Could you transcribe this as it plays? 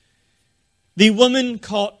The woman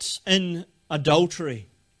caught in adultery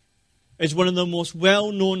is one of the most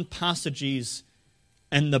well-known passages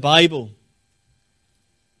in the Bible.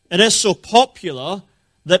 It is so popular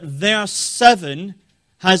that verse 7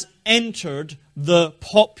 has entered the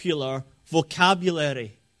popular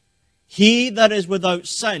vocabulary. He that is without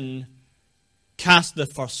sin, cast the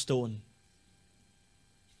first stone.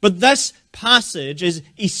 But this passage is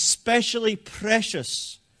especially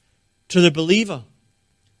precious to the believer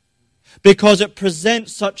because it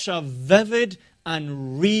presents such a vivid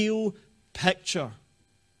and real picture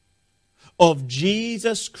of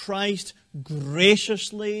Jesus Christ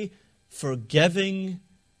graciously forgiving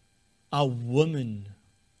a woman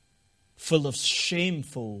full of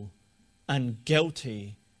shameful and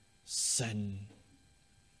guilty sin.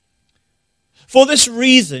 For this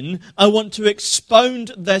reason, I want to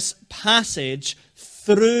expound this passage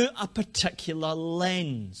through a particular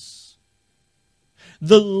lens.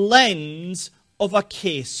 The lens of a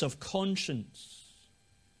case of conscience.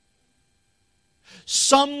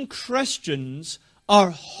 Some Christians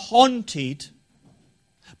are haunted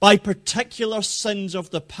by particular sins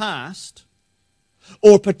of the past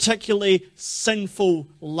or particularly sinful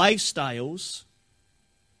lifestyles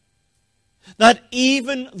that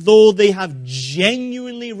even though they have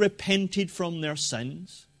genuinely repented from their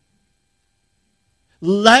sins,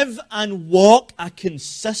 live and walk a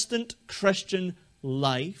consistent Christian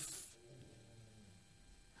life,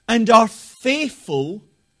 and are faithful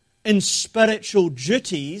in spiritual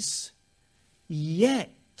duties,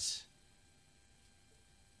 yet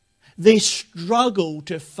they struggle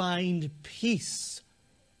to find peace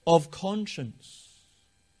of conscience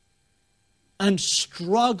and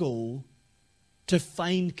struggle to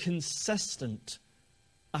find consistent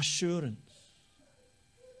assurance.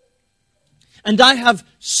 And I have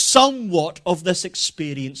somewhat of this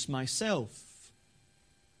experience myself.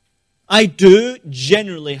 I do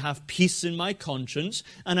generally have peace in my conscience,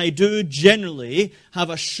 and I do generally have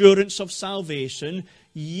assurance of salvation,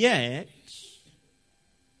 yet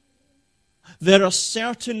there are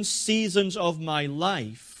certain seasons of my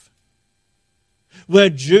life where,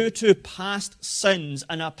 due to past sins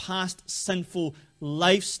and a past sinful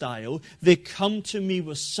lifestyle, they come to me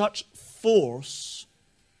with such force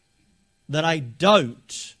that I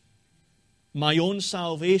doubt my own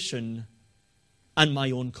salvation and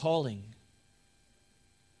my own calling.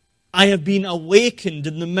 I have been awakened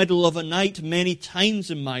in the middle of a night many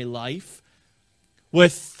times in my life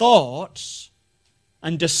with thoughts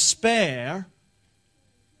and despair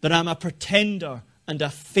that I'm a pretender and a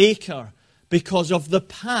faker because of the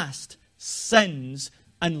past sins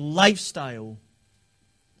and lifestyle.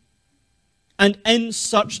 And in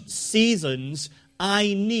such seasons,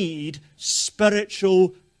 I need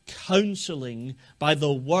spiritual counseling by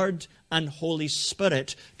the Word and Holy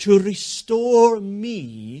Spirit to restore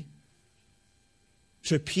me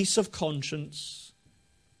to peace of conscience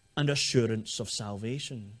and assurance of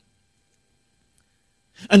salvation.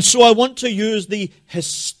 And so I want to use the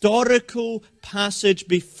historical passage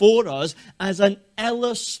before us as an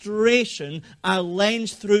illustration, a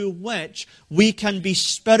lens through which we can be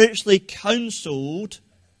spiritually counseled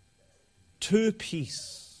to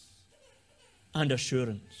peace and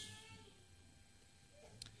assurance.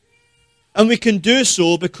 And we can do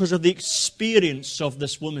so because of the experience of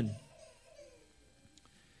this woman.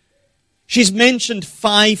 She's mentioned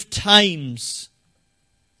 5 times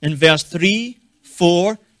in verse 3,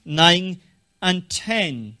 4, 9, and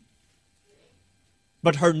 10.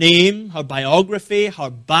 But her name, her biography, her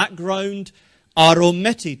background are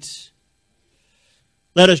omitted.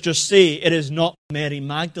 Let us just say it is not Mary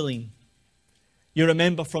Magdalene. You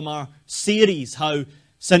remember from our series how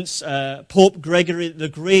since Pope Gregory the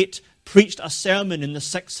Great preached a sermon in the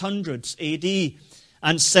 600s AD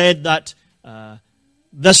and said that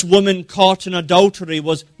this woman caught in adultery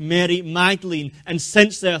was Mary Magdalene. And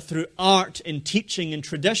since there, through art and teaching and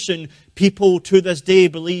tradition, people to this day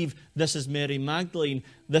believe this is Mary Magdalene.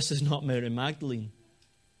 This is not Mary Magdalene.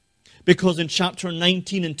 Because in chapter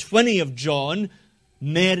 19 and 20 of John,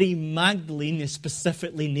 Mary Magdalene is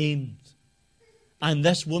specifically named. And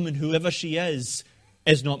this woman, whoever she is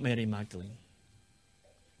not Mary Magdalene.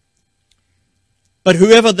 But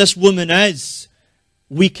whoever this woman is,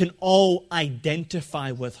 we can all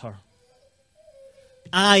identify with her.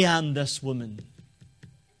 I am this woman.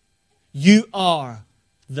 You are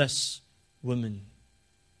this woman.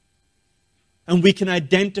 And we can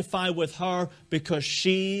identify with her because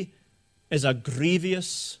she is a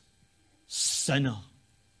grievous sinner.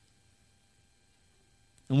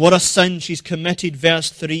 And what a sin she's committed, verse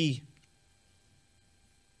 3.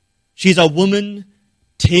 She's a woman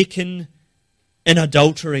taken in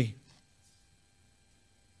adultery.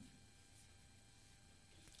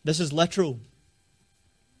 This is literal.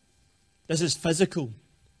 This is physical.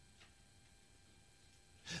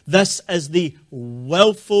 This is the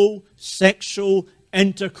willful sexual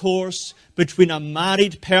intercourse between a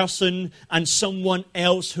married person and someone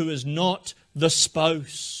else who is not the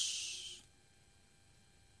spouse.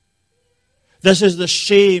 This is the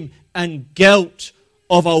shame and guilt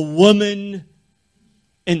of a woman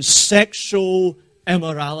in sexual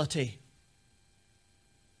immorality.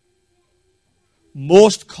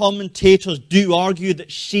 Most commentators do argue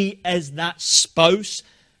that she is that spouse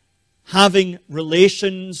having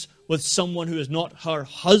relations with someone who is not her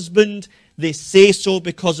husband. They say so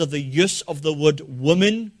because of the use of the word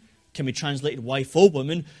woman, can be translated wife or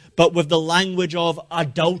woman, but with the language of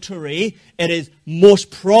adultery, it is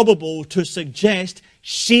most probable to suggest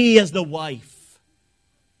she is the wife.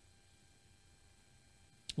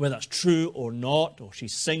 Whether that's true or not, or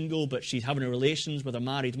she's single, but she's having relations with a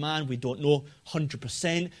married man, we don't know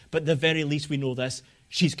 100%, but at the very least we know this,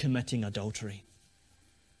 she's committing adultery.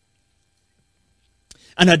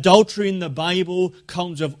 And adultery in the Bible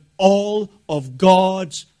comes of all of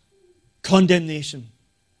God's condemnation.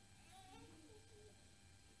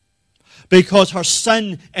 Because her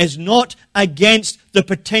sin is not against the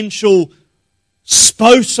potential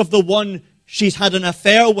spouse of the one she's had an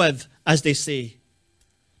affair with, as they say,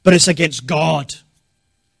 but it's against God.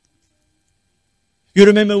 You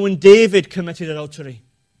remember when David committed adultery?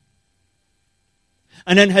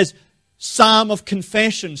 And in his Psalm of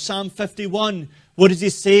confession, Psalm 51, what does he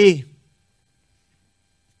say?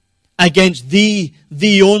 Against thee,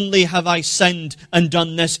 thee only have I sinned and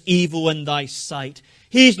done this evil in thy sight.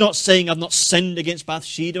 He's not saying I've not sinned against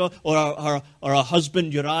Bathsheba or her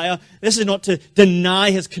husband Uriah. This is not to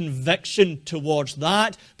deny his conviction towards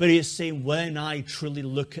that, but he is saying when I truly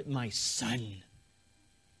look at my sin,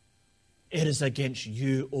 it is against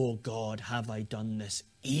you, O God, have I done this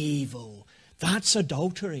evil. That's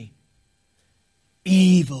adultery.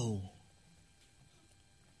 Evil.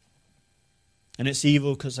 And it's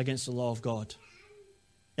evil because it's against the law of God.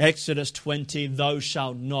 Exodus 20, thou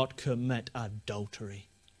shalt not commit adultery.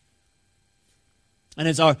 And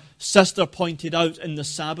as our sister pointed out in the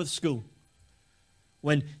Sabbath school,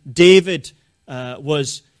 when David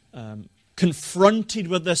was confronted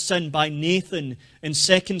with this sin by Nathan in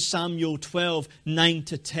 2 Samuel 12, 9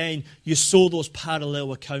 to 10, you saw those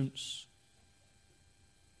parallel accounts.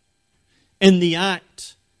 In the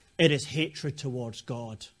act, it is hatred towards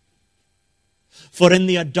God. For in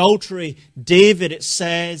the adultery, David, it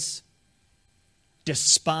says,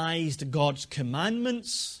 despised God's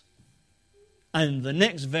commandments. And the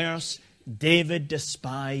next verse, David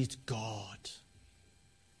despised God.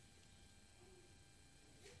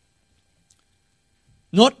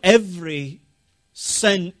 Not every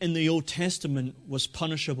sin in the Old Testament was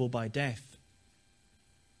punishable by death.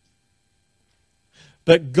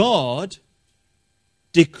 But God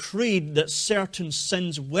decreed that certain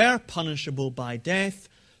sins were punishable by death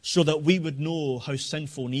so that we would know how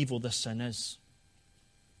sinful and evil this sin is.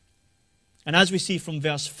 And as we see from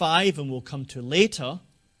verse 5, and we'll come to later,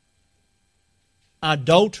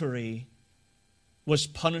 adultery was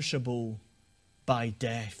punishable by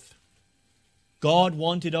death. God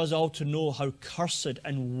wanted us all to know how cursed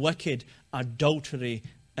and wicked adultery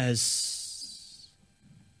is.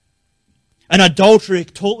 And adultery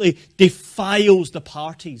totally defiles the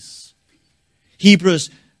parties. Hebrews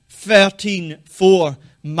 13:4,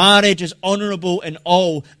 marriage is honourable in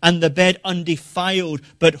all, and the bed undefiled,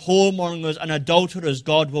 but whoremongers and adulterers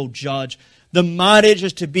God will judge. The marriage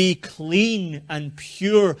is to be clean and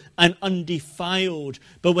pure and undefiled.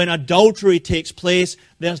 But when adultery takes place,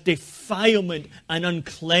 there's defilement and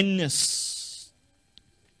uncleanness.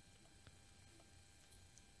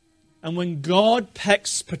 And when God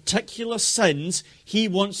picks particular sins, He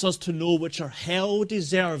wants us to know which are hell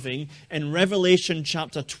deserving. In Revelation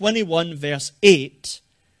chapter 21, verse 8,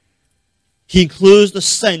 He includes the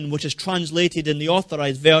sin which is translated in the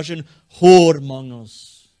Authorized Version,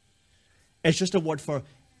 whoremongers. It's just a word for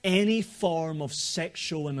any form of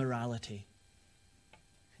sexual immorality,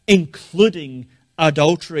 including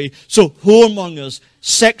adultery. So whoremongers,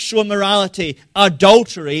 sexual immorality,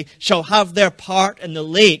 adultery shall have their part in the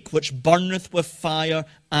lake which burneth with fire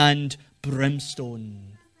and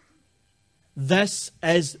brimstone. This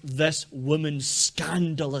is this woman's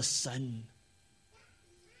scandalous sin.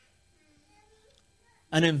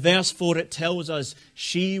 And in verse 4 it tells us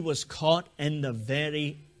she was caught in the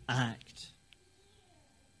very act.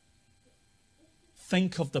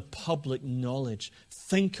 Think of the public knowledge.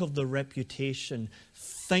 Think of the reputation.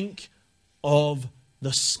 Think of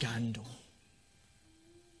the scandal.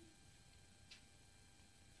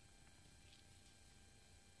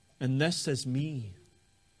 And this is me.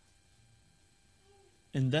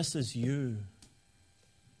 And this is you.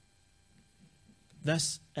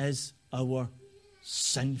 This is our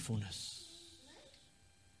sinfulness.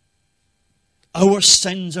 Our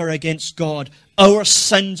sins are against God. Our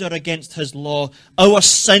sins are against His law. Our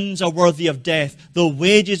sins are worthy of death. The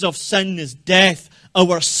wages of sin is death.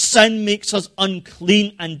 Our sin makes us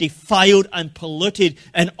unclean and defiled and polluted,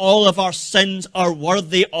 and all of our sins are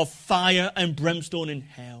worthy of fire and brimstone in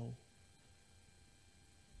hell.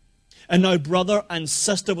 And now, brother and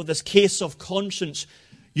sister, with this case of conscience,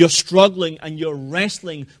 you're struggling and you're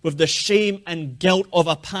wrestling with the shame and guilt of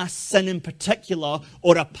a past sin in particular,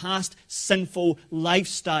 or a past sinful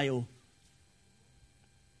lifestyle.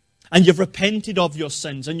 And you've repented of your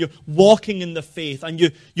sins, and you're walking in the faith, and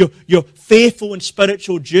you're faithful in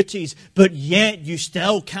spiritual duties, but yet you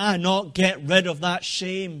still cannot get rid of that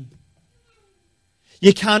shame.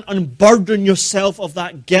 You can't unburden yourself of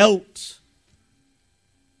that guilt.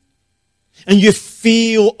 And you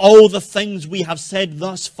feel all the things we have said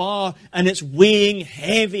thus far, and it's weighing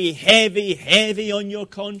heavy, heavy, heavy on your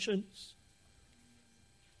conscience.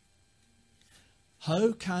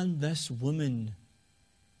 How can this woman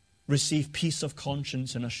receive peace of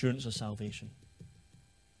conscience and assurance of salvation?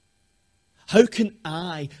 How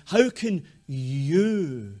can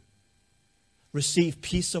you receive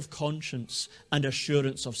peace of conscience and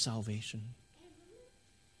assurance of salvation?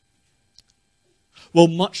 Well,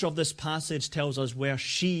 much of this passage tells us where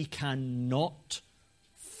she cannot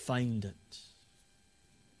find it.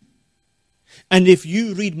 And if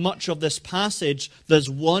you read much of this passage, there's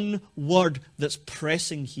one word that's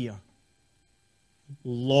pressing here.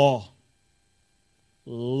 Law.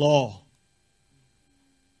 Law.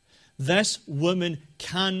 This woman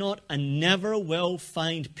cannot and never will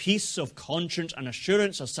find peace of conscience and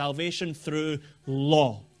assurance of salvation through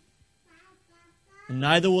law. And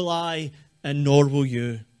neither will I, and nor will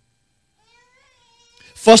you.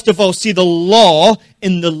 First of all, see the law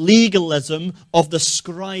in the legalism of the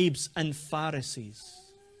scribes and Pharisees.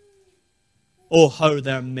 Oh, how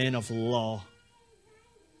they're men of law.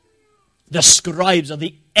 The scribes are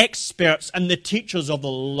the experts and the teachers of the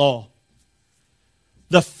law.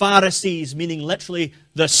 The Pharisees, meaning literally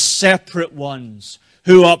the separate ones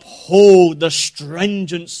who uphold the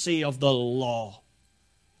stringency of the law.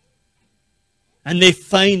 And they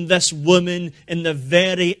find this woman in the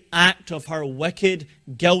very act of her wicked,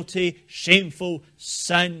 guilty, shameful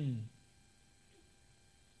sin.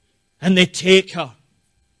 And they take her.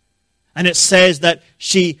 And it says that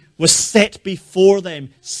she was set before them.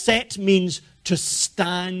 Set means to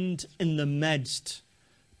stand in the midst.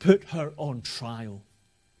 Put her on trial.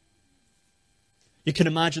 You can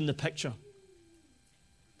imagine the picture.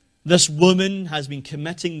 This woman has been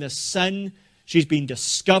committing this sin. She's been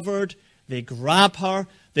discovered. They grab her.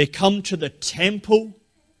 They come to the temple.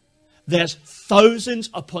 There's thousands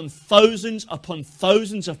upon thousands upon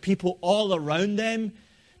thousands of people all around them.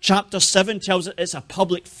 Chapter 7 tells us it's a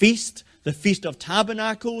public feast, the Feast of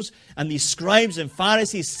Tabernacles. And these scribes and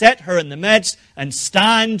Pharisees set her in the midst and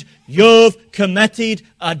stand. You've committed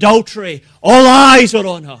adultery. All eyes are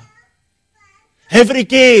on her. Every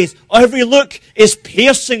gaze, every look is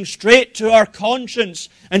piercing straight to her conscience.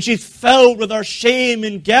 And she's filled with her shame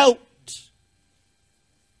and guilt.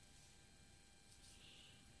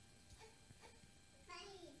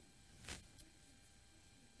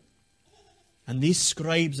 And these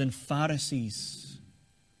scribes and Pharisees,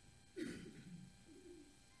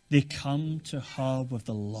 they come to her with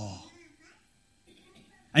the law.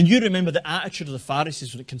 And you remember the attitude of the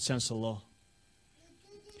Pharisees when it concerns the law.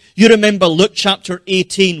 You remember Luke chapter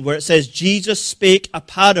 18 where it says, Jesus spake a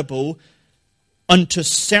parable unto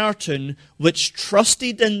certain which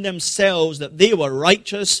trusted in themselves that they were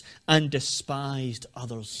righteous and despised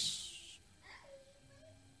others.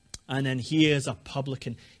 And then he is a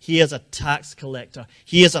publican. He is a tax collector.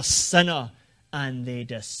 He is a sinner. And they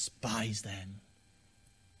despise them.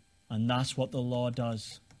 And that's what the law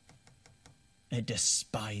does. It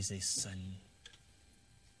despises sin.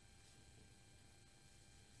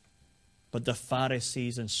 But the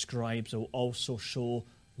Pharisees and scribes will also show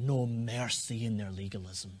no mercy in their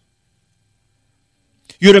legalism.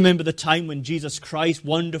 You remember the time when Jesus Christ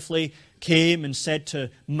wonderfully came and said to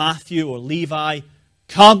Matthew or Levi,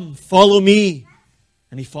 "Come, follow me."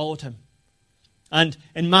 And he followed him. And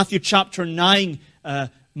in Matthew chapter 9,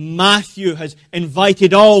 Matthew has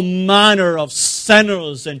invited all manner of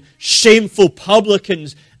sinners and shameful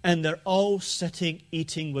publicans, and they're all sitting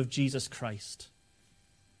eating with Jesus Christ.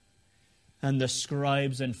 And the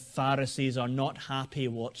scribes and Pharisees are not happy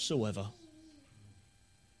whatsoever.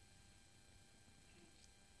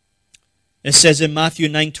 It says in Matthew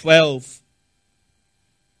 9:12,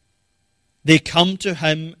 they come to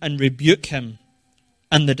him and rebuke him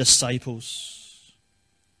and the disciples.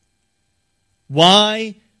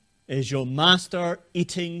 Why is your master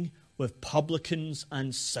eating with publicans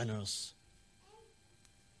and sinners?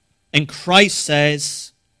 And Christ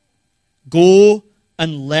says, go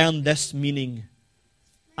and learn this meaning.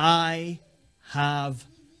 I have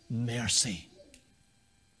mercy.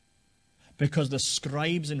 Because the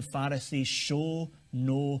scribes and Pharisees show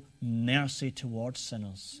no mercy towards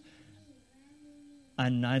sinners.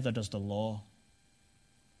 And neither does the law.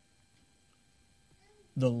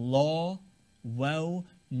 The law will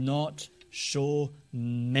not show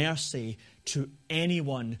mercy to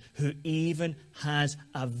anyone who even has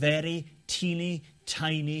a very teeny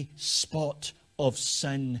tiny spot of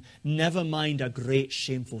sin. Never mind a great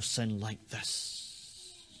shameful sin like this.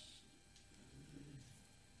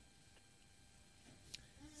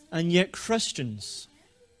 And yet Christians,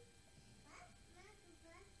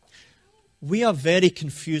 we are very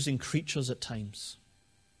confusing creatures at times.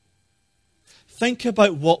 Think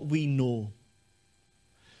about what we know.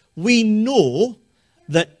 We know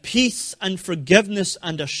that peace and forgiveness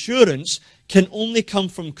and assurance can only come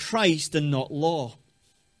from Christ and not law.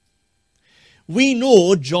 We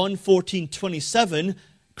know, John 14:27,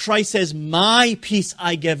 Christ says, my peace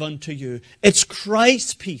I give unto you. It's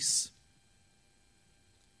Christ's peace.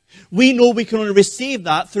 We know we can only receive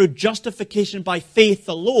that through justification by faith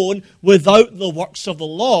alone without the works of the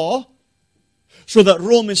law. So that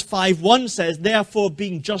Romans 5:1 says, therefore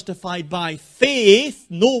being justified by faith,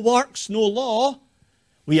 no works, no law,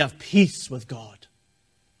 we have peace with God.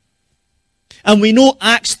 And we know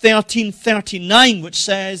Acts 13:39, which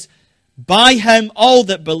says, by him all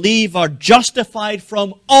that believe are justified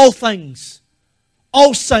from all things,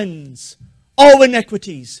 all sins, all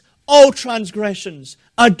iniquities, all transgressions,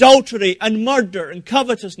 adultery and murder and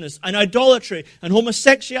covetousness and idolatry and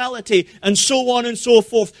homosexuality and so on and so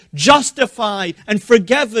forth, justified and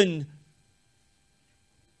forgiven,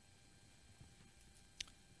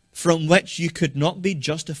 from which you could not be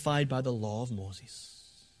justified by the law of Moses.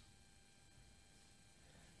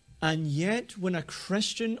 And yet, when a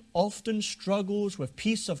Christian often struggles with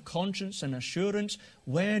peace of conscience and assurance,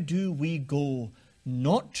 where do we go?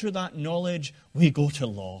 Not to that knowledge, we go to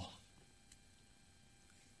law.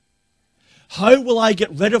 How will I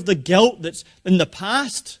get rid of the guilt that's in the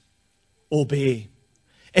past? Obey.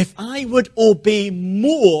 If I would obey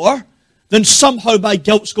more, then somehow my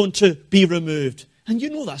guilt's going to be removed. And you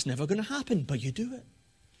know that's never going to happen, but you do it.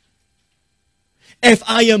 If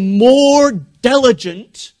I am more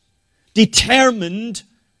diligent, determined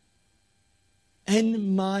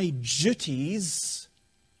in my duties,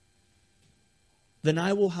 then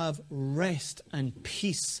I will have rest and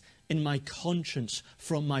peace in my conscience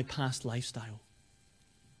from my past lifestyle.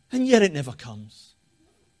 And yet it never comes.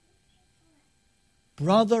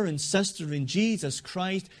 Brother and sister in Jesus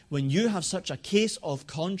Christ, when you have such a case of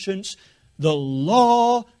conscience, the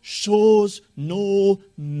law shows no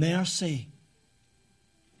mercy.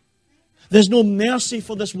 There's no mercy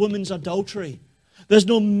for this woman's adultery. There's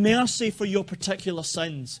no mercy for your particular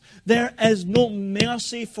sins. There is no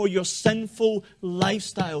mercy for your sinful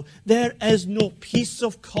lifestyle. There is no peace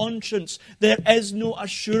of conscience. There is no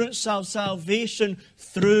assurance of salvation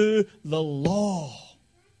through the law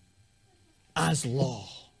as law.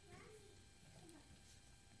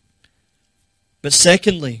 But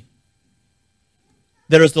secondly,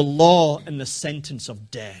 there is the law and the sentence of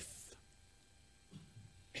death.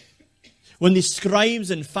 When the scribes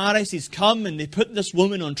and Pharisees come and they put this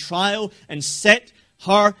woman on trial and set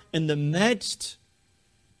her in the midst,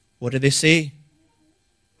 what do they say?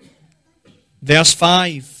 Verse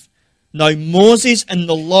 5. Now Moses in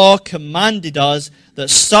the law commanded us that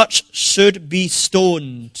such should be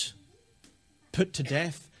stoned, put to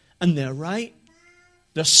death. And they're right.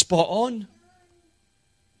 They're spot on.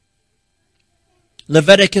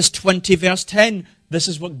 Leviticus 20 verse 10. This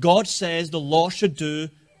is what God says the law should do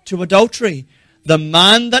to adultery. The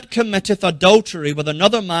man that committeth adultery with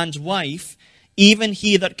another man's wife, even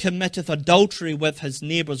he that committeth adultery with his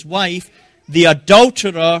neighbour's wife, the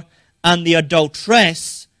adulterer and the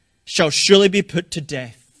adulteress shall surely be put to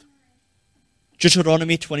death.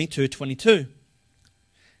 Deuteronomy 22:22.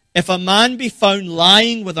 If a man be found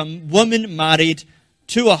lying with a woman married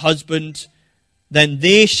to a husband, then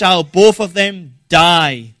they shall both of them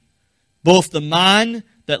die, both the man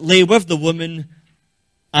that lay with the woman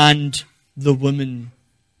and the woman.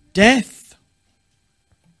 Death.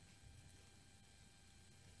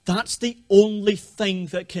 That's the only thing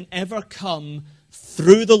that can ever come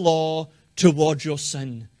through the law towards your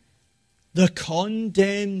sin. the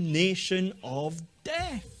condemnation of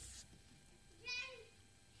death.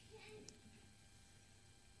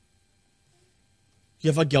 You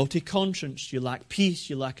have a guilty conscience. You lack peace.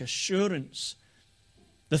 You lack assurance.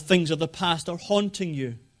 The things of the past are haunting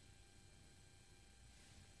you.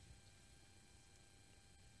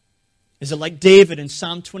 Is it like David in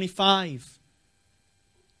Psalm 25?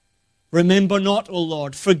 Remember not, O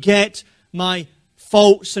Lord, forget my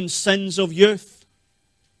faults and sins of youth.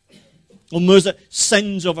 Or was it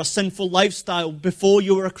sins of a sinful lifestyle before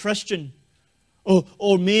you were a Christian?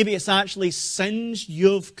 Or maybe it's actually sins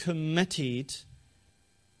you've committed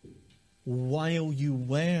while you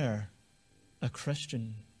were a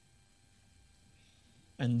Christian.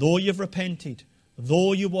 And though you've repented,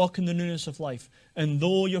 though you walk in the newness of life, and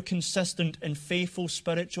though you're consistent in faithful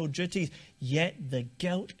spiritual duties, yet the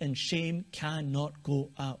guilt and shame cannot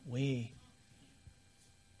go away.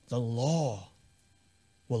 The law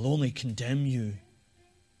will only condemn you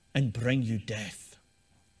and bring you death.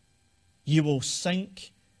 You will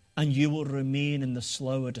sink and you will remain in the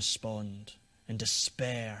slough of despond and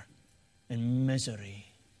despair and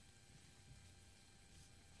misery.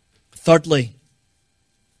 Thirdly,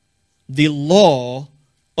 the law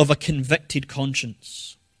of a convicted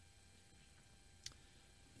conscience.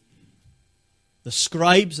 The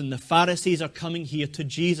scribes and the Pharisees are coming here to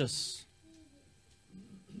Jesus.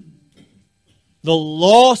 The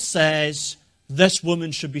law says this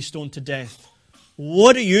woman should be stoned to death.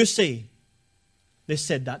 What do you say? They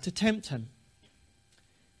said that to tempt him.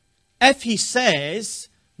 If he says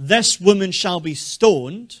this woman shall be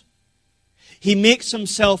stoned, he makes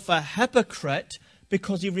himself a hypocrite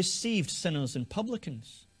because he received sinners and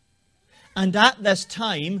publicans. And at this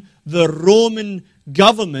time, the Roman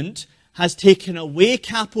government has taken away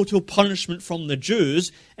capital punishment from the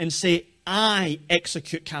Jews and say, I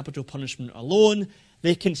execute capital punishment alone.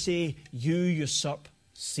 They can say, you usurp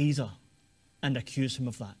Caesar, and accuse him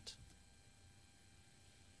of that.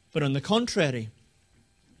 But on the contrary,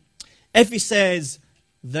 if he says,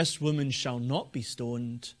 this woman shall not be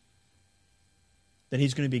stoned, then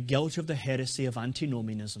he's going to be guilty of the heresy of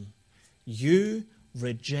antinomianism. You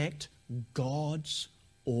reject God's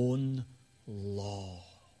own law.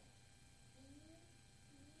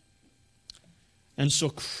 And so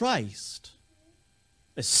Christ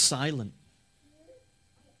is silent.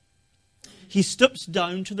 He stoops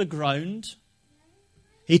down to the ground.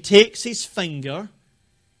 He takes his finger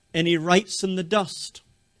and he writes in the dust.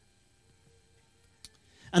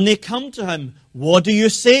 And they come to him. What do you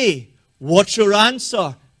say? What's your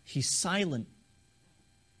answer? He's silent.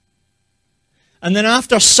 And then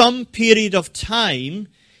after some period of time,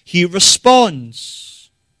 he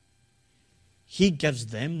responds. He gives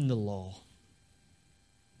them the law.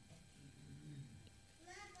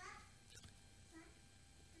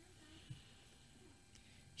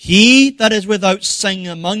 He that is without sin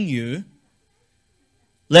among you,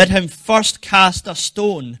 let him first cast a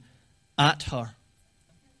stone at her.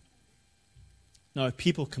 Now,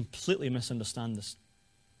 people completely misunderstand this.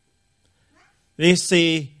 They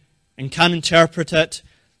say, and can interpret it,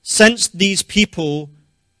 since these people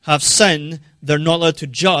have sinned, they're not allowed to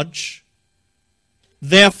judge.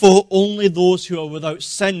 Therefore, only those who are without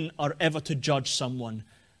sin are ever to judge someone.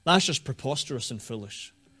 That's just preposterous and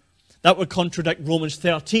foolish. That would contradict Romans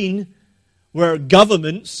 13, where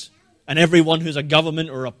governments, and everyone who's a government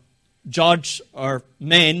or a judge are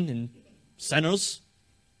men and sinners.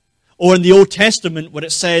 Or in the Old Testament, where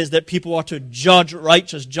it says that people are to judge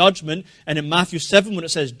righteous judgment, and in Matthew 7, when it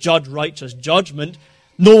says judge righteous judgment,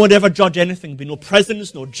 no one would ever judge anything. There'd be no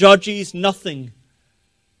presidents, no judges, nothing.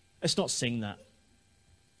 It's not saying that.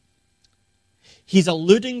 He's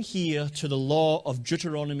alluding here to the law of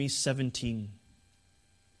Deuteronomy 17,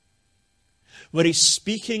 where he's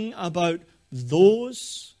speaking about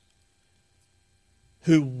those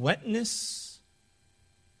who witness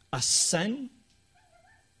a sin.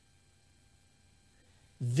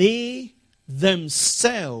 They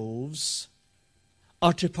themselves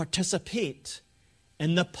are to participate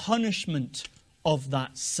in the punishment of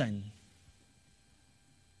that sin.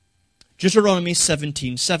 Deuteronomy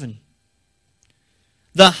 17:7.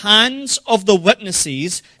 The hands of the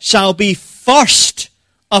witnesses shall be first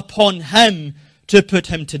upon him to put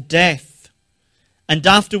him to death, and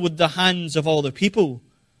afterward the hands of all the people,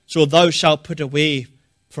 so thou shalt put away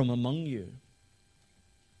from among you.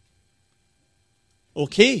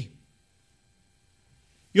 Okay.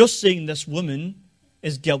 You're saying this woman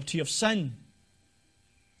is guilty of sin.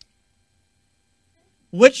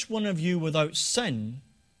 Which one of you without sin,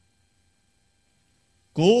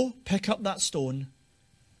 go pick up that stone,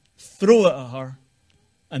 throw it at her,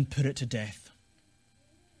 and put it to death?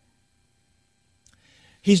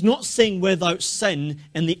 He's not saying without sin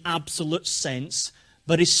in the absolute sense,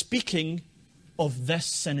 but he's speaking of this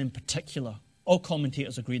sin in particular. All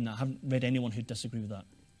commentators agree on that. I haven't read anyone who disagrees with that.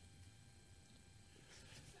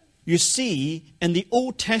 You see, in the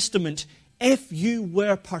Old Testament, if you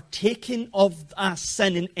were partaking of a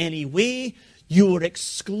sin in any way, you were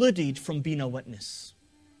excluded from being a witness.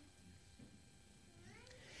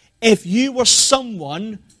 If you were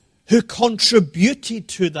someone who contributed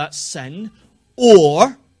to that sin,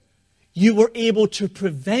 or you were able to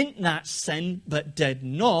prevent that sin but did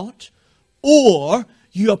not, or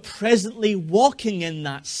you are presently walking in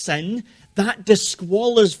that sin, that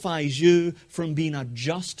disqualifies you from being a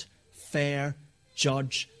just, fair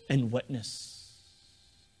judge and witness.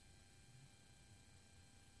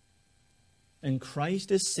 And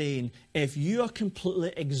Christ is saying, if you are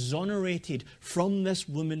completely exonerated from this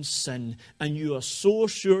woman's sin and you are so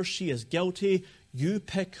sure she is guilty, you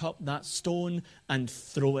pick up that stone and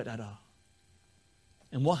throw it at her.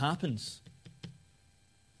 And what happens?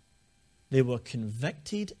 They were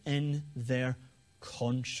convicted in their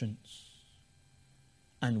conscience,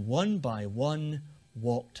 and one by one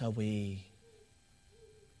walked away.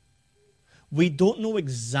 We don't know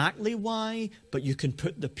exactly why, but you can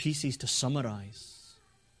put the pieces to summarize.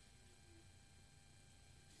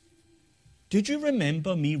 Did you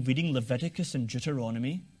remember me reading Leviticus and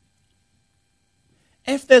Deuteronomy?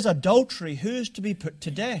 If there's adultery, who's to be put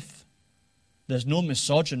to death? There's no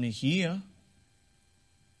misogyny here.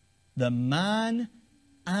 The man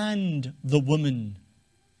and the woman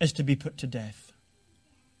is to be put to death.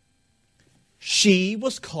 She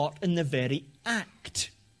was caught in the very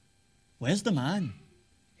act. Where's the man?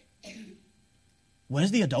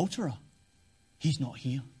 Where's the adulterer? He's not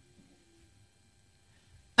here.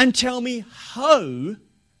 And tell me, how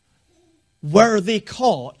were they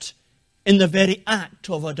caught in the very act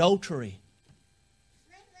of adultery?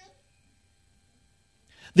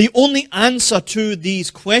 The only answer to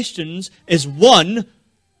these questions is one,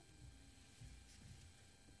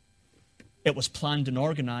 it was planned and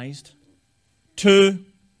organized. Two,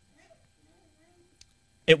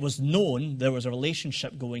 it was known there was a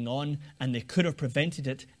relationship going on and they could have prevented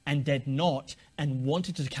it and did not and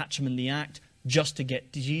wanted to catch him in the act just to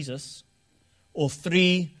get to Jesus. Or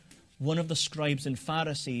three, one of the scribes and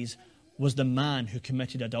Pharisees was the man who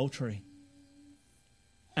committed adultery.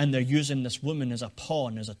 And they're using this woman as a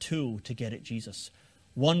pawn, as a tool to get at Jesus.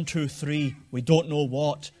 1, 2, 3, we don't know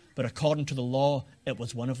what, but according to the law, it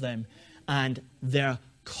was one of them. And their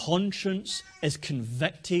conscience is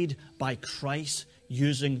convicted by Christ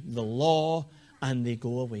using the law, and they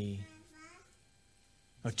go away.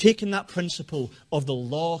 Now, taking that principle of the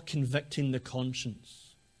law convicting the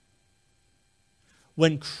conscience,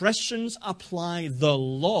 when Christians apply the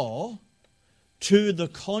law to the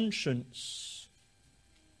conscience,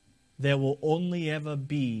 there will only ever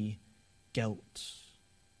be guilt.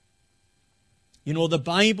 You know, the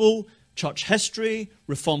Bible, church history,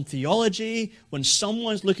 Reformed theology, when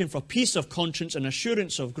someone's looking for peace of conscience and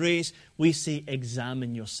assurance of grace, we say,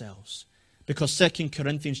 examine yourselves. Because 2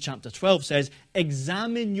 Corinthians chapter 12 says,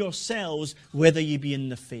 examine yourselves whether ye be in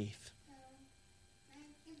the faith.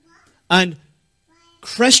 And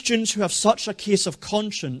Christians who have such a case of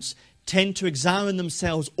conscience tend to examine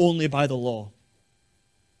themselves only by the law.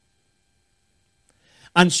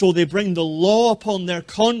 And so they bring the law upon their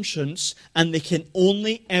conscience, and they can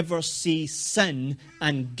only ever see sin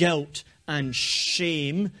and guilt and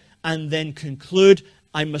shame, and then conclude,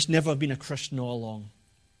 I must never have been a Christian all along.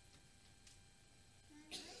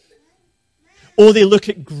 Or they look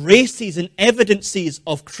at graces and evidences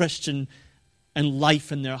of Christian and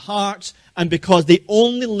life in their hearts, and because they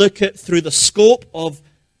only look at through the scope of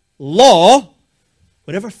law,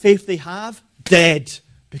 whatever faith they have, dead,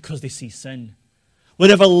 because they see sin.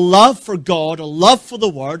 Whatever love for God, or love for the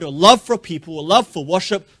Word, or love for people, or love for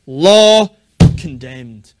worship, law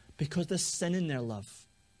condemned. Because there's sin in their love.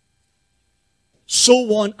 So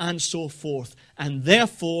on and so forth. And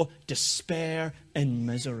therefore, despair and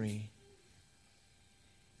misery.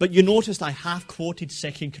 But you noticed I half quoted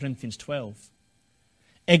 2 Corinthians 12.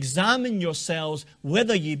 Examine yourselves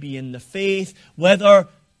whether ye be in the faith, whether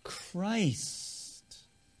Christ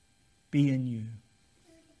be in you.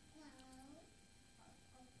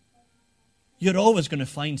 You're always going to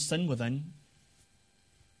find sin within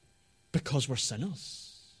because we're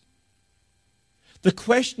sinners. The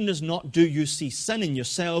question is not, do you see sin in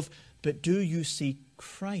yourself, but do you see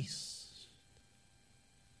Christ?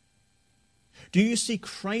 Do you see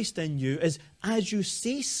Christ in you as you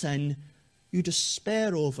see sin, you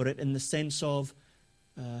despair over it in the sense of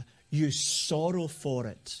you sorrow for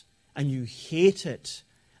it and you hate it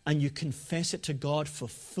and you confess it to God for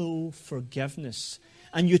full forgiveness,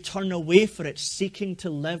 and you turn away from it, seeking to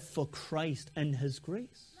live for Christ in His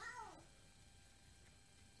grace?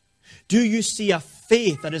 Do you see a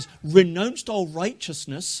faith that has renounced all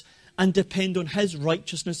righteousness and depend on His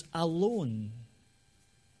righteousness alone?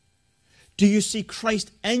 Do you see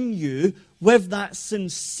Christ in you with that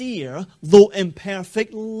sincere, though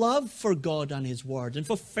imperfect, love for God and His Word, and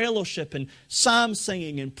for fellowship and psalm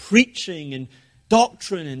singing and preaching and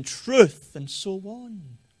doctrine and truth and so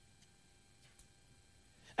on?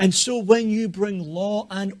 And so when you bring law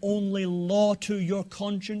and only law to your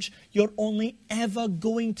conscience, you're only ever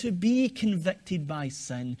going to be convicted by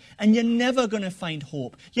sin. And you're never going to find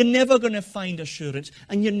hope. You're never going to find assurance.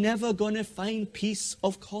 And you're never going to find peace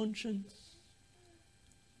of conscience.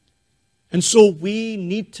 And so we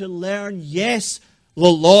need to learn, yes, the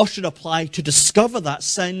law should apply to discover that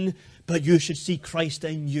sin, but you should see Christ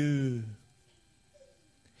in you.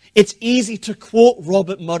 It's easy to quote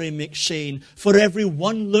Robert Murray McCheyne, for every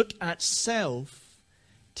one look at self,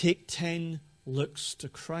 take 10 looks to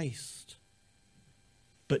Christ.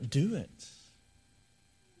 But do it.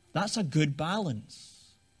 That's a good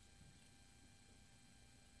balance.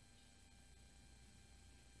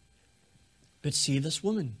 But see this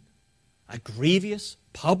woman, a grievous,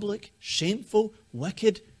 public, shameful,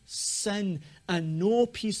 wicked sin, and no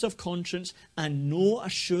peace of conscience, and no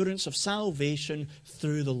assurance of salvation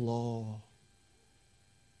through the law.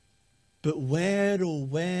 But where, oh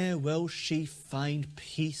where will she find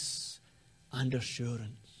peace and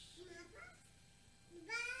assurance?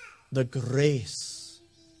 The grace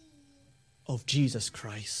of Jesus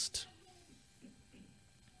Christ.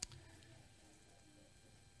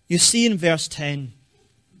 You see in verse 10,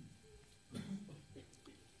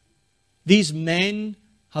 these men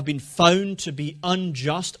have been found to be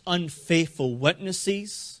unjust, unfaithful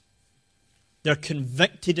witnesses. They're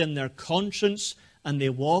convicted in their conscience and they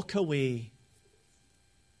walk away.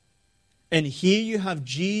 And here you have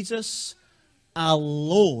Jesus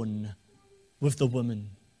alone with the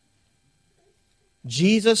woman.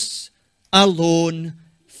 Jesus alone,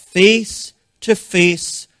 face to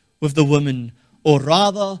face with the woman. Or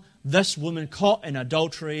rather, this woman caught in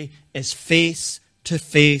adultery is face to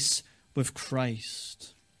face with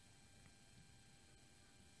Christ.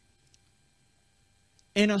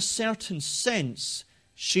 In a certain sense,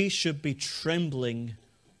 she should be trembling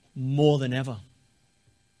more than ever.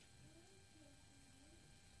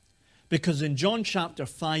 Because in John chapter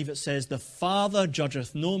 5 it says, the Father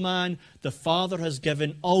judgeth no man, the Father has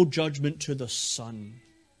given all judgment to the Son.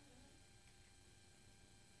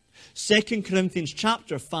 2 Corinthians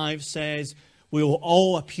chapter 5 says, we will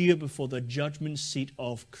all appear before the judgment seat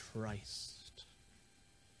of Christ.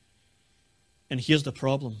 And here's the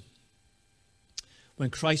problem. When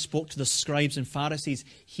Christ spoke to the scribes and Pharisees,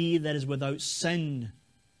 he that is without sin,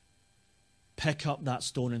 pick up that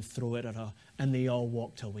stone and throw it at her. And they all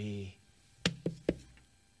walked away.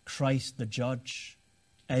 Christ, the judge,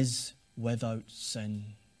 is without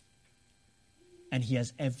sin. And he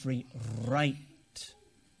has every right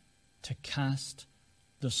to cast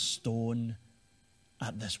the stone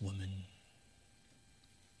at this woman.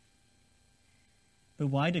 But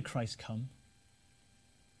why did Christ come?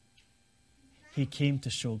 He came to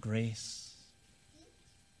show grace.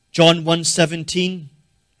 John 1:17.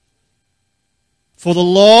 For the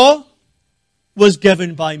law was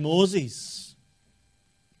given by Moses,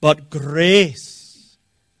 but grace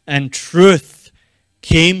and truth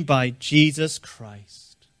came by Jesus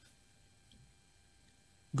Christ.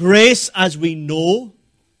 Grace, as we know,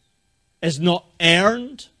 is not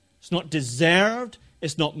earned, it's not deserved,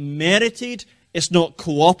 it's not merited, it's not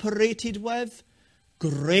cooperated with.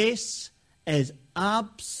 Grace is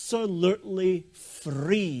absolutely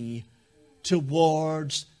free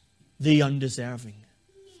towards the undeserving.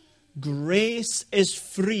 Grace is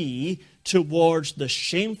free towards the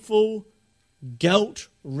shameful,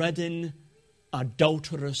 guilt-ridden,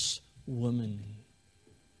 adulterous woman.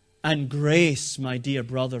 And grace, my dear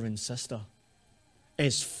brother and sister,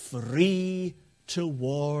 is free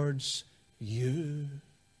towards you.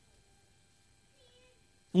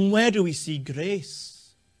 And where do we see grace?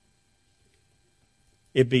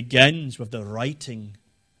 It begins with the writing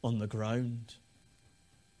on the ground.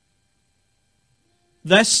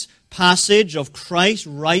 This passage of Christ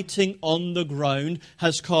writing on the ground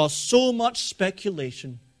has caused so much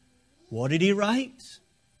speculation. What did he write?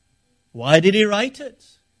 Why did he write it?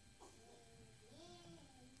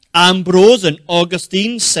 Ambrose and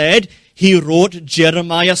Augustine said he wrote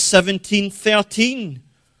Jeremiah 17:13.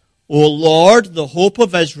 O Lord, the hope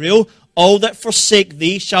of Israel, all that forsake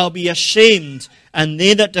thee shall be ashamed, and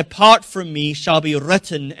they that depart from me shall be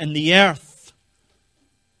written in the earth.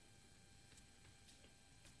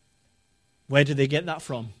 Where do they get that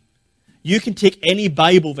from? You can take any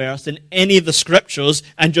Bible verse in any of the scriptures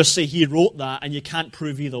and just say he wrote that, and you can't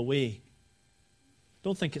prove either way.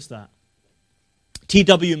 Don't think it's that.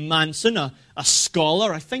 T.W. Manson, a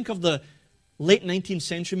scholar, I think of the late 19th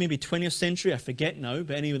century, maybe 20th century, I forget now,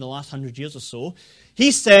 but anyway, the last 100 years or so,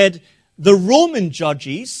 he said the Roman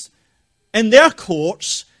judges, in their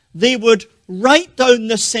courts, they would write down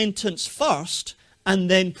the sentence first and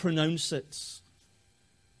then pronounce it.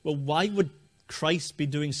 Well, why would Christ be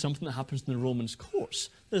doing something that happens in the Romans' courts?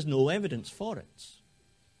 There's no evidence for it.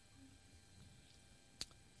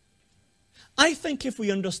 I think if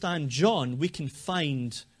we understand John, we can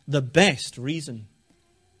find the best reason.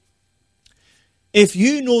 If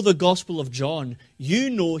you know the Gospel of John, you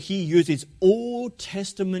know he uses Old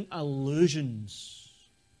Testament allusions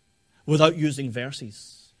without using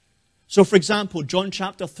verses. So, for example, John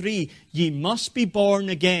chapter 3, ye must be born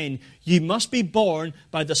again. Ye must be born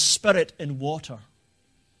by the Spirit and water.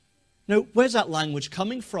 Now, where's that language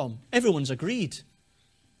coming from? Everyone's agreed.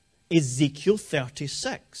 Ezekiel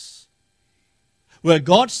 36, where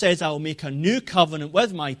God says, I will make a new covenant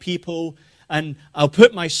with my people, and I'll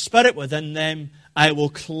put my Spirit within them. I will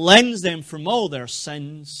cleanse them from all their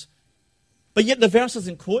sins. But yet the verse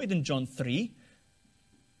isn't quoted in John 3.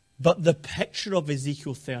 But the picture of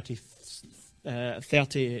Ezekiel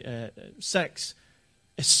 36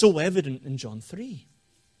 is so evident in John 3.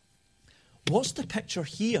 What's the picture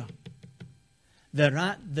here? They're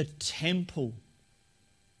at the temple.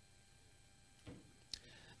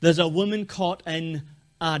 There's a woman caught in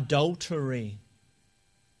adultery.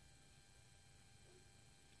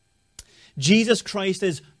 Jesus Christ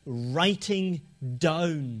is writing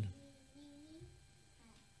down.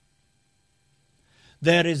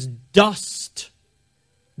 There is dust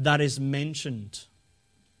that is mentioned.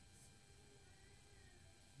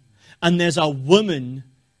 And there's a woman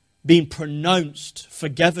being pronounced,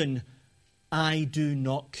 forgiven, I do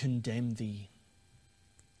not condemn thee.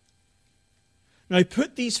 Now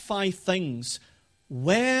put these 5 things,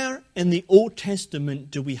 where in the Old Testament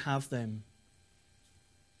do we have them?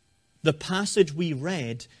 The passage we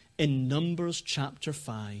read in Numbers chapter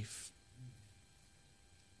 5.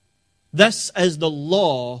 This is the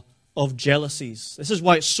law of jealousies. This is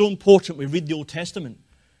why it's so important we read the Old Testament.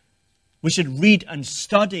 We should read and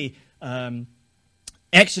study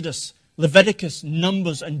Exodus, Leviticus,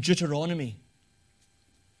 Numbers, and Deuteronomy.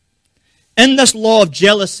 In this law of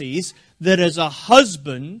jealousies, there is a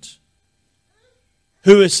husband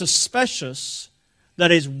who is suspicious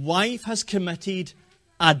that his wife has committed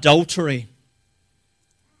adultery.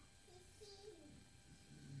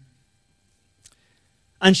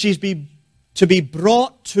 And she's to be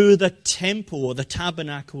brought to the temple, or the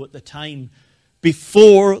tabernacle at the time,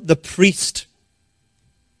 before the priest.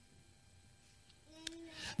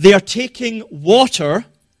 They are taking water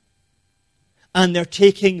and they're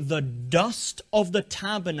taking the dust of the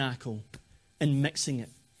tabernacle and mixing it.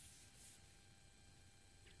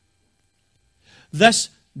 This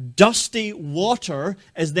dusty water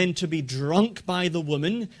is then to be drunk by the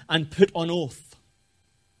woman and put on oath.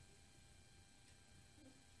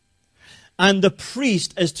 And the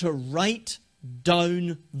priest is to write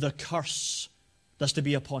down the curse that's to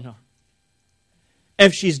be upon her.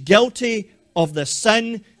 If she's guilty of the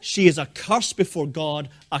sin, she is a curse before God,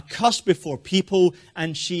 a curse before people,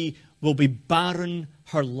 and she will be barren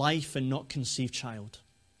her life and not conceive child.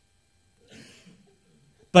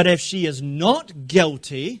 But if she is not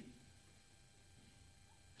guilty,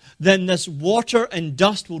 then this water and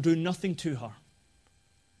dust will do nothing to her.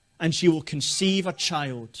 And she will conceive a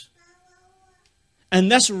child. And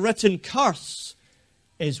this written curse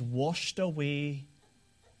is washed away.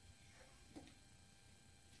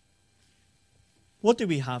 What do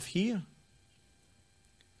we have here?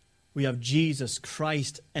 We have Jesus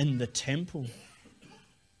Christ in the temple.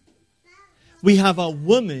 We have a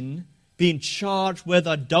woman being charged with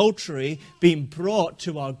adultery, being brought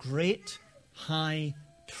to our great high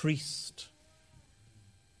priest.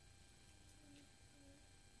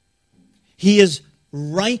 He is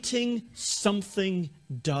writing something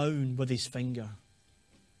down with his finger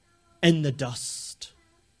in the dust.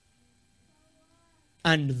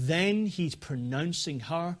 And then he's pronouncing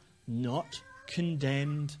her not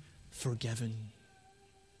condemned, forgiven.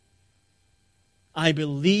 I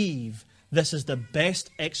believe this is the best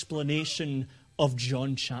explanation of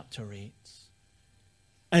John chapter 8.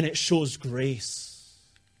 And it shows grace.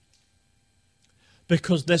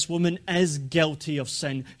 Because this woman is guilty of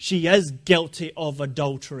sin. She is guilty of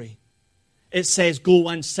adultery. it says, go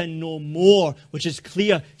and sin no more, which is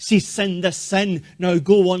clear. See, sin this sin. Now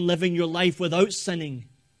go on living your life without sinning.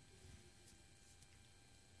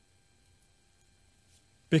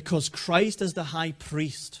 Because Christ is the high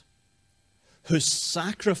priest whose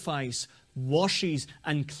sacrifice washes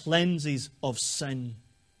and cleanses of sin.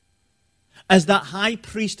 As that high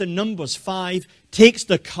priest in Numbers 5 takes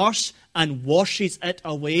the curse and washes it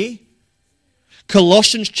away.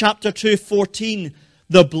 Colossians chapter 2:14,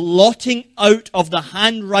 the blotting out of the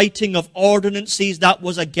handwriting of ordinances that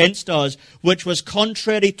was against us, which was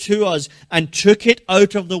contrary to us, and took it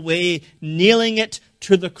out of the way, nailing it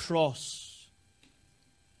to the cross.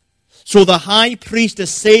 So the high priest is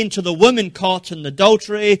saying to the woman caught in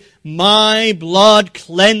adultery, my blood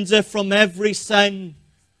cleanseth from every sin.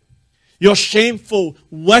 Your shameful,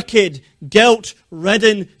 wicked,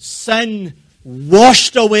 guilt-ridden sin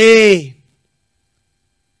washed away.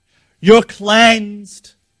 You're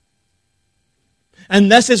cleansed.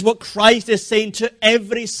 And this is what Christ is saying to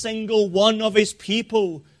every single one of his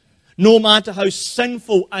people. No matter how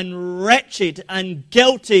sinful and wretched and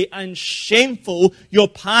guilty and shameful your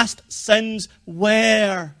past sins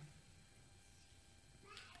were.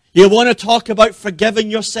 You want to talk about forgiving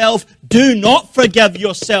yourself? Do not forgive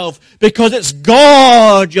yourself, because it's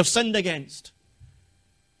God you've sinned against.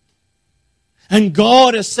 And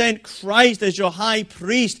God has sent Christ as your high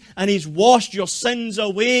priest, and he's washed your sins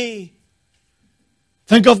away.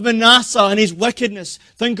 Think of Manasseh and his wickedness.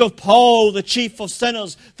 Think of Paul, the chief of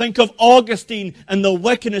sinners. Think of Augustine and the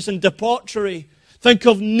wickedness and debauchery. Think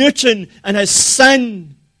of Newton and his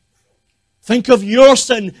sin. Think of your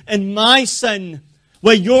sin and my sin.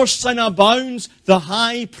 Where your sin abounds, the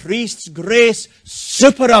high priest's grace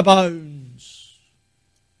superabounds.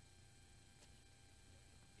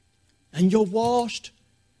 And you're washed.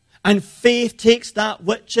 And faith takes that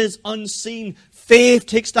which is unseen. Faith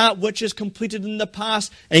takes that which is completed in the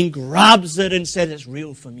past and grabs it and says, it's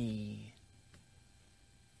real for me.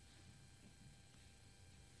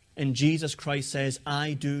 And Jesus Christ says,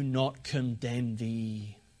 I do not condemn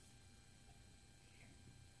thee.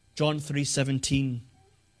 John 3:17.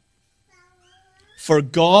 For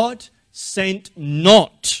God sent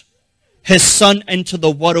not his Son into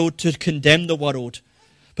the world to condemn the world,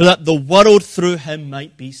 but that the world through him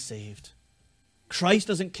might be saved. Christ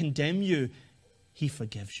doesn't condemn you. He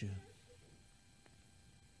forgives you.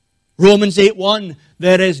 Romans 8:1,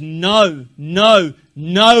 there is now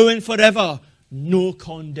and forever no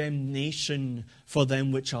condemnation for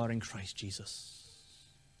them which are in Christ Jesus.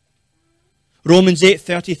 Romans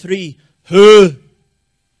 8:33,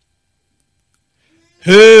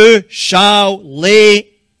 who shall lay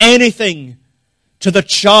anything to the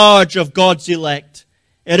charge of God's elect?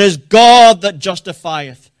 It is God that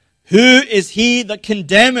justifieth. Who is he that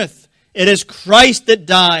condemneth? It is Christ that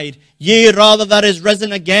died, yea, rather that is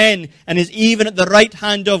risen again, and is even at the right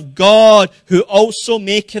hand of God, who also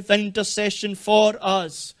maketh intercession for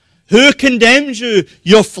us. Who condemns you?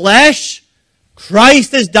 Your flesh?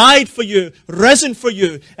 Christ has died for you, risen for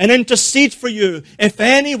you, and intercedes for you. If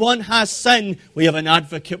anyone has sinned, we have an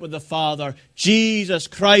advocate with the Father, Jesus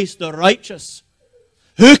Christ the righteous.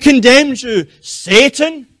 Who condemns you?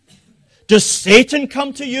 Satan? Does Satan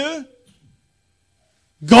come to you?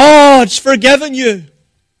 God's forgiven you.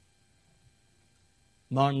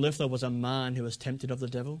 Martin Luther was a man who was tempted of the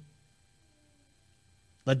devil.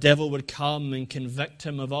 The devil would come and convict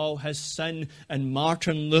him of all his sin, and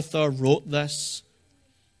Martin Luther wrote this.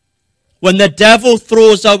 When the devil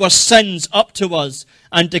throws our sins up to us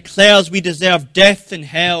and declares we deserve death and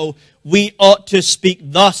hell, we ought to speak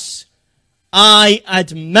thus: I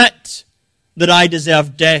admit that I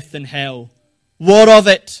deserve death and hell. What of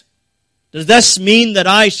it? Does this mean that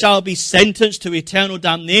I shall be sentenced to eternal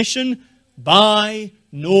damnation? By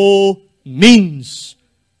no means.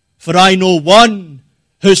 For I know one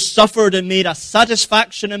who suffered and made a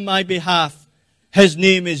satisfaction in my behalf. His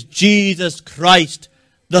name is Jesus Christ,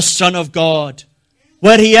 the Son of God.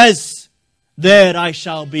 Where he is, there I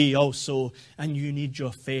shall be also. And you need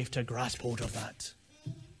your faith to grasp hold of that.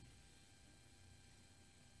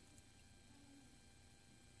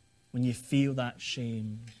 When you feel that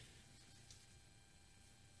shame,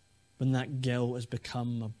 when that guilt has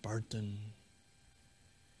become a burden,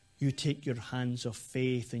 you take your hands of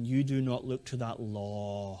faith and you do not look to that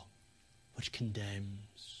law which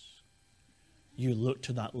condemns. You look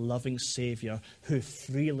to that loving Savior who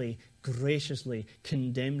freely, graciously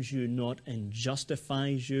condemns you not, and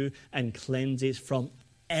justifies you and cleanses from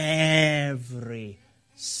every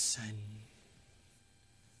sin.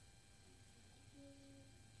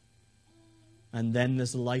 And then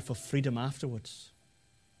there's the life of freedom afterwards.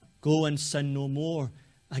 Go and sin no more.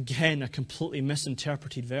 Again, a completely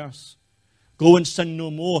misinterpreted verse. Go and sin no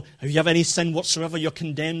more. If you have any sin whatsoever, you're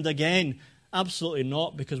condemned again. Absolutely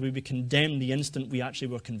not, because we'd be condemned the instant we actually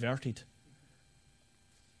were converted.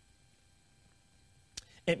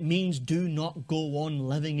 It means do not go on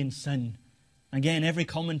living in sin. Again, every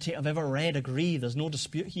commentator I've ever read agree. There's no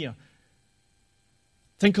dispute here.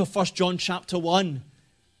 Think of 1 John chapter 1.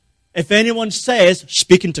 If anyone says,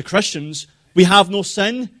 speaking to Christians, we have no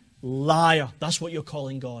sin, liar. That's what you're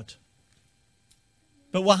calling God.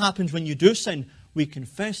 But what happens when you do sin? We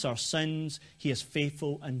confess our sins. He is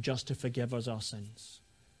faithful and just to forgive us our sins.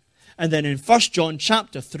 And then in 1 John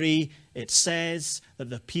chapter 3, it says that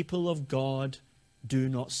the people of God do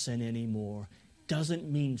not sin anymore. Doesn't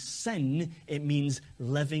mean sin, it means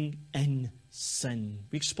living in sin.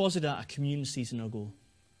 We exposited that a communion season ago.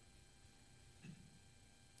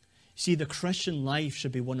 See, the Christian life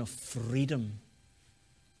should be one of freedom.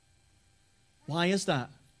 Why is that?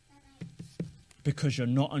 Because you're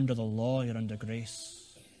not under the law, you're under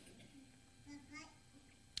grace.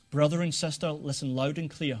 Brother and sister, listen loud and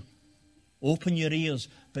clear. Open your ears,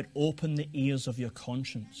 but open the ears of your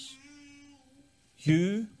conscience.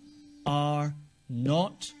 You are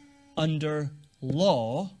not under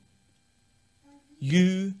law.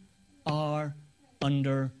 You are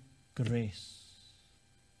under grace.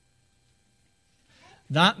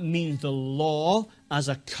 That means the law as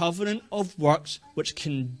a covenant of works which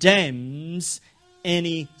condemns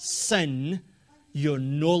any sin. You're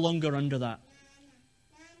no longer under that.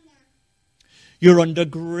 You're under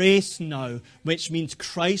grace now, which means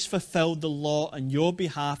Christ fulfilled the law on your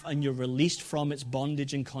behalf and you're released from its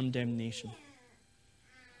bondage and condemnation.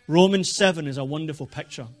 Romans 7 is a wonderful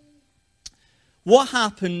picture. What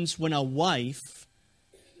happens when a wife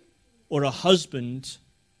or a husband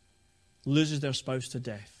loses their spouse to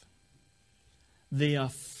death? They are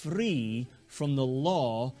free from the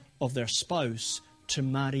law of their spouse to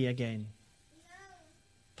marry again.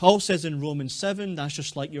 Paul says in Romans 7, that's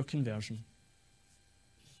just like your conversion.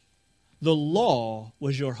 The law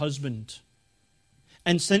was your husband.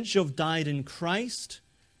 And since you've died in Christ,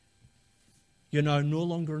 you're now no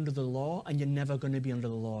longer under the law and you're never going to be under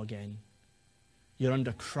the law again. You're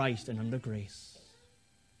under Christ and under grace.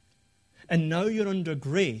 And now you're under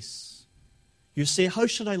grace. You say, how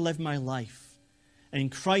should I live my life?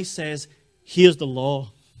 And Christ says, here's the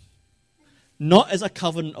law. Not as a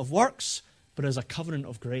covenant of works, but as a covenant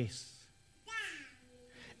of grace.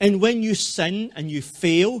 And when you sin and you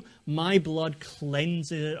fail, my blood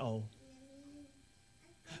cleanses it all.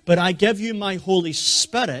 But I give you my Holy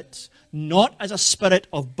Spirit, not as a spirit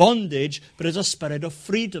of bondage, but as a spirit of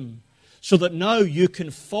freedom. So that now you can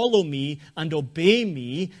follow me and obey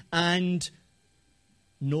me and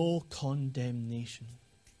no condemnation.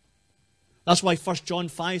 That's why 1 John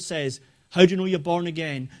 5 says, how do you know you're born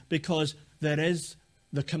again? Because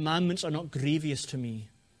the commandments are not grievous to me.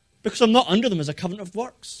 Because I'm not under them as a covenant of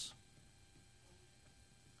works.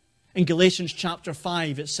 In Galatians chapter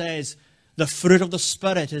 5 it says, the fruit of the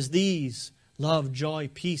Spirit is these, love,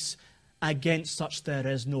 joy, peace. Against such there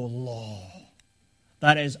is no law.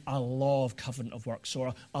 That is a law of covenant of works,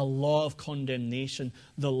 or a law of condemnation.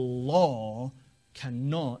 The law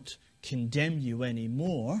cannot condemn you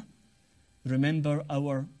anymore. Remember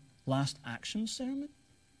our last action sermon?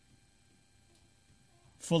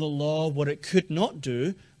 For the law, what it could not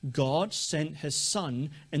do, God sent his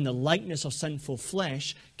Son in the likeness of sinful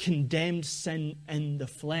flesh, condemned sin in the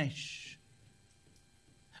flesh.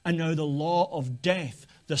 And now the law of death,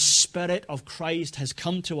 the Spirit of Christ has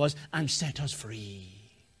come to us and set us free.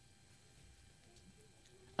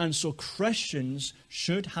 And so Christians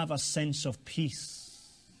should have a sense of peace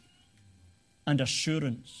and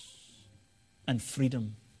assurance and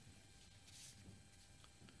freedom.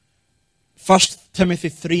 1 Timothy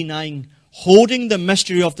 3:9, holding the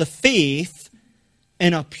mystery of the faith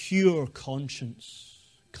in a pure conscience.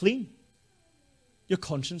 Clean. Your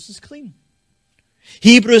conscience is clean.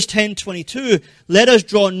 Hebrews 10:22, let us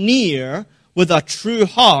draw near with a true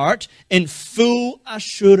heart in full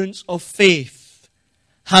assurance of faith,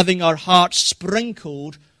 having our hearts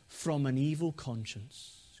sprinkled from an evil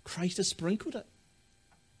conscience. Christ has sprinkled it.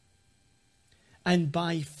 And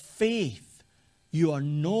by faith, you are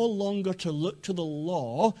no longer to look to the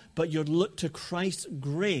law, but you're to look to Christ's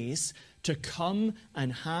grace to come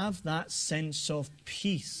and have that sense of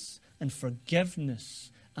peace and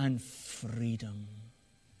forgiveness and freedom.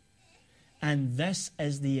 And this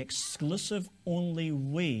is the exclusive only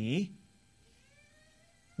way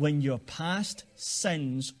when your past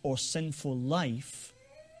sins or sinful life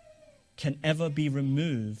can ever be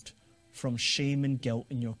removed from shame and guilt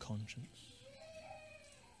in your conscience.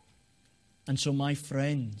 And so, my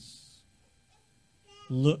friends,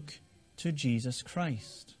 look to Jesus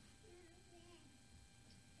Christ.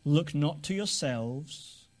 Look not to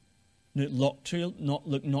yourselves. Look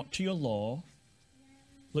not to your law.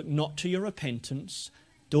 Look not to your repentance.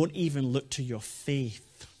 Don't even look to your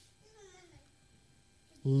faith.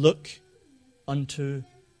 Look unto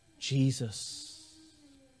Jesus.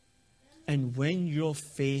 And when your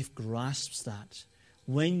faith grasps that,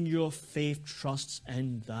 when your faith trusts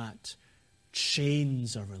in that,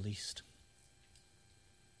 chains are released.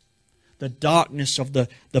 The darkness of the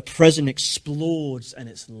prison explodes and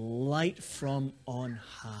it's light from on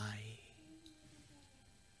high.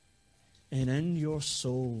 And in your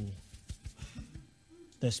soul,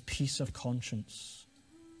 there's peace of conscience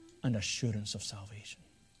and assurance of salvation.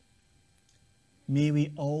 May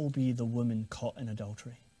we all be the woman caught in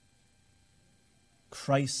adultery.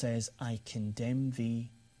 Christ says, I condemn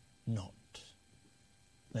thee not.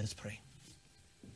 Let us pray.